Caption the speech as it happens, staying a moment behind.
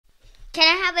Can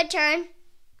I have a turn?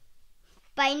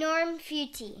 By Norm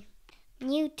Futi.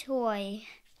 New toy.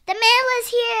 The mail is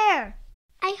here!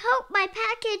 I hope my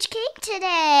package came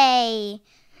today.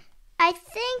 I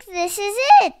think this is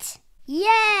it.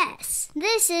 Yes,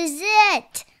 this is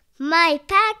it. My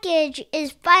package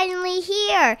is finally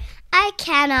here. I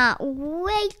cannot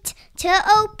wait to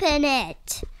open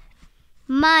it.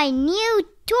 My new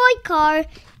toy car.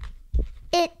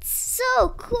 It's so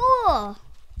cool.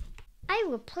 I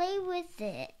will play with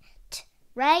it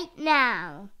right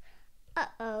now.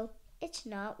 Uh-oh, it's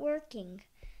not working.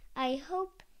 I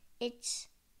hope it's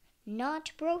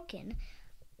not broken.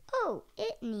 Oh,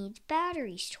 it needs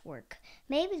batteries to work.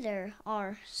 Maybe there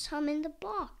are some in the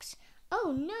box.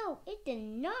 Oh no, it did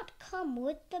not come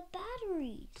with the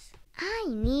batteries. I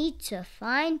need to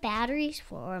find batteries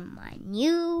for my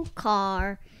new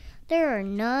car. There are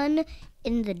none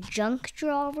in the junk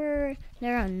drawer.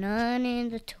 There are none in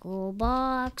the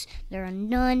toolbox. There are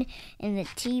none in the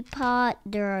teapot.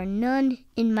 There are none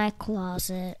in my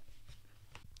closet.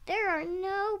 There are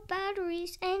no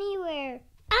batteries anywhere.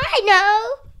 I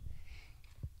know!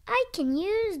 I can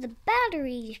use the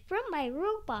batteries from my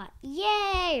robot.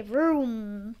 Yay!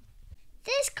 Vroom!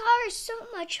 This car is so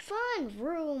much fun.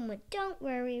 Vroom! Don't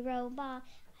worry, robot.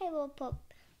 I will put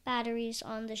batteries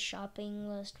on the shopping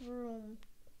list. Vroom!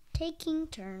 Taking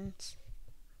turns.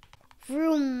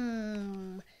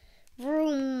 Vroom!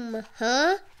 Vroom!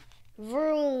 Huh?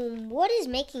 Vroom! What is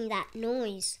making that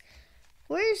noise?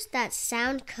 Where's that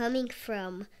sound coming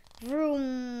from?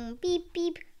 Vroom! Beep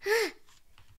beep!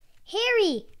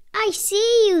 Harry! I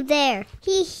see you there.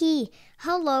 Hee hee.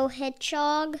 Hello,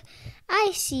 Hedgehog.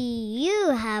 I see you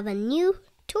have a new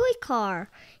toy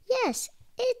car. Yes,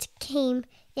 it came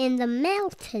in the mail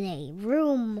today.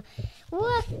 Vroom.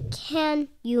 What can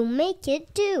you make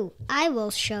it do? I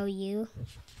will show you.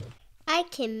 I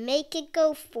can make it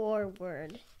go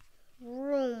forward.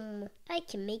 Vroom. I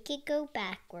can make it go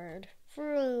backward.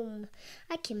 Vroom.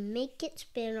 I can make it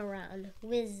spin around.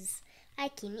 Whiz. I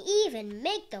can even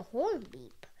make the horn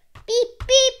beep. Beep,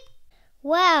 beep.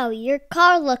 Wow, your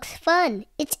car looks fun.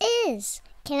 It is.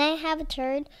 Can I have a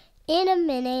turn? In a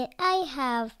minute, I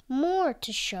have more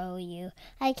to show you.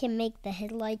 I can make the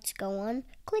headlights go on.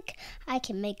 Click. I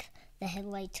can make the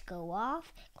headlights go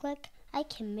off. Click. I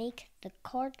can make the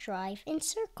car drive in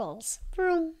circles.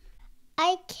 Vroom.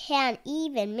 I can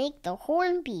even make the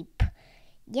horn beep.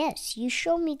 Yes, you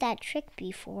showed me that trick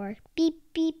before. Beep,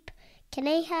 beep. Can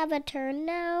I have a turn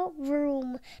now?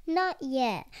 Vroom. Not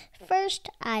yet. First,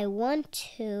 I want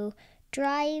to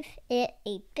drive it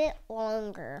a bit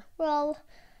longer. Well,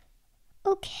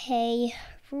 okay.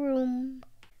 Vroom.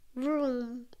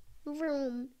 Vroom.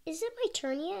 Vroom. Is it my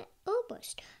turn yet?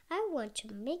 Almost. I want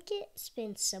to make it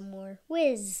spin some more.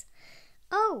 Whiz.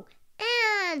 Oh,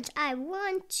 and I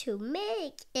want to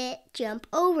make it jump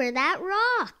over that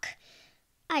rock.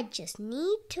 I just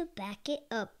need to back it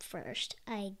up first.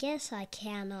 I guess I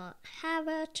cannot have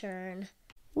a turn.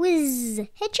 Whiz!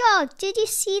 Hedgehog, did you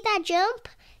see that jump?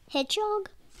 Hedgehog?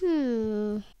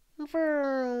 Vroom.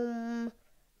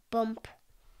 Bump.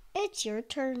 It's your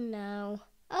turn now.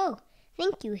 Oh,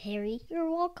 thank you, Harry. You're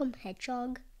welcome,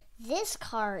 Hedgehog. This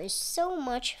car is so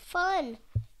much fun.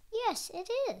 Yes, it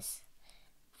is.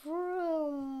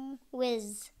 Vroom.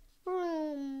 Whiz.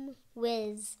 Vroom.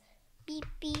 Whiz. Beep,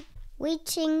 beep.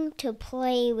 Waiting to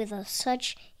play with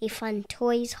such a fun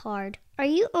toy is hard. Are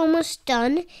you almost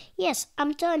done? Yes,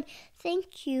 I'm done.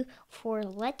 Thank you for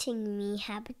letting me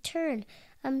have a turn.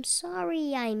 I'm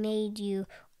sorry I made you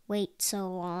wait so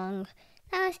long.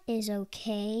 That is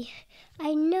okay.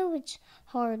 I know it's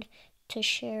hard to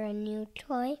share a new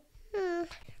toy.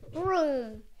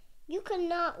 Vroom. You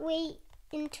cannot wait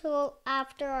until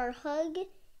after our hug.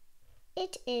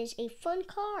 It is a fun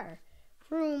car.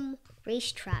 Vroom.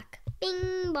 Racetrack.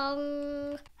 Bing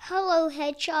bong. Hello,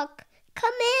 Hedgehog.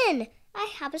 Come in.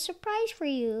 I have a surprise for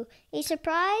you. A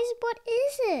surprise? What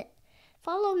is it?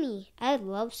 Follow me. I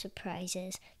love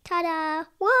surprises. Ta-da!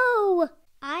 Whoa!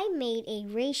 I made a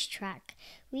racetrack.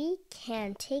 We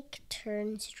can take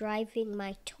turns driving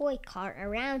my toy car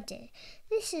around it.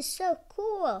 This is so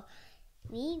cool.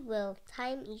 We will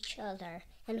time each other,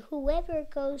 and whoever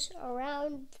goes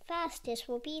around fastest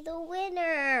will be the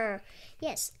winner.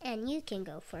 Yes, and you can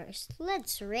go first.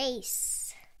 Let's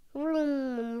race.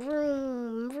 Vroom,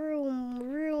 vroom, vroom,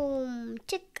 vroom.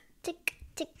 Tick, tick,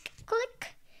 tick,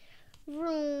 click.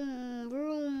 Vroom,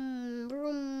 vroom,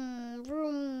 vroom,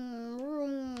 vroom,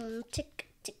 vroom. Tick,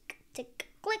 tick, tick,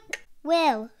 click.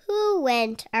 Well, who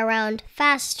went around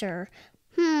faster?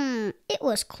 It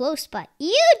was close, but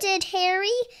you did, Harry.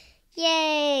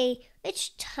 Yay! It's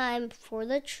time for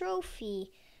the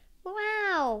trophy.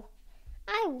 Wow!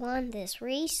 won this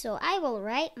race, so I will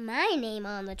write my name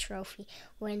on the trophy.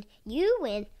 When you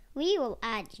win, we will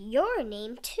add your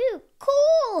name too.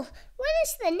 Cool! When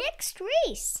is the next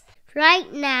race?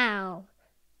 Right now.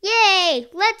 Yay!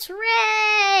 Let's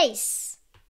race!